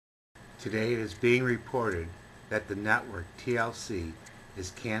Today it is being reported that the network TLC is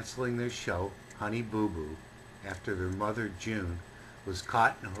canceling their show Honey Boo Boo after their mother June was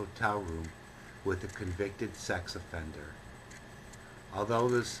caught in a hotel room with a convicted sex offender. Although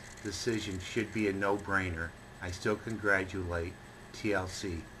this decision should be a no-brainer, I still congratulate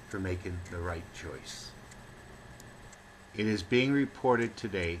TLC for making the right choice. It is being reported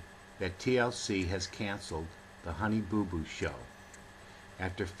today that TLC has canceled the Honey Boo Boo show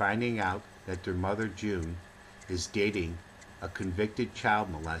after finding out that their mother June is dating a convicted child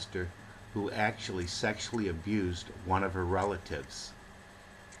molester who actually sexually abused one of her relatives.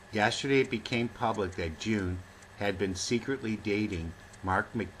 Yesterday it became public that June had been secretly dating Mark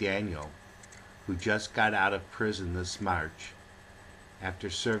McDaniel, who just got out of prison this March after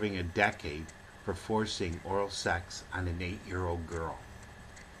serving a decade for forcing oral sex on an 8-year-old girl.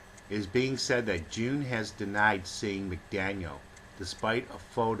 It is being said that June has denied seeing McDaniel despite a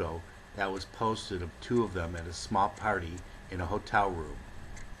photo that was posted of two of them at a small party in a hotel room.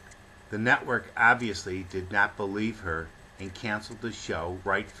 The network obviously did not believe her and canceled the show,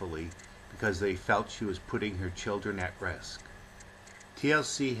 rightfully, because they felt she was putting her children at risk.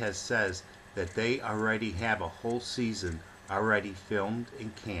 TLC has says that they already have a whole season already filmed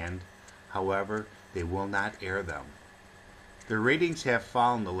and canned, however, they will not air them. Their ratings have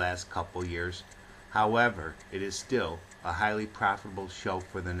fallen the last couple years, however, it is still a highly profitable show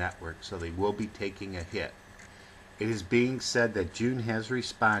for the network, so they will be taking a hit. It is being said that June has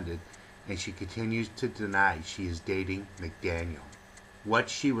responded and she continues to deny she is dating McDaniel. What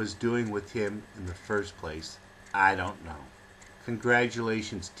she was doing with him in the first place, I don't know.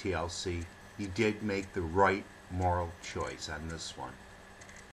 Congratulations, TLC. You did make the right moral choice on this one.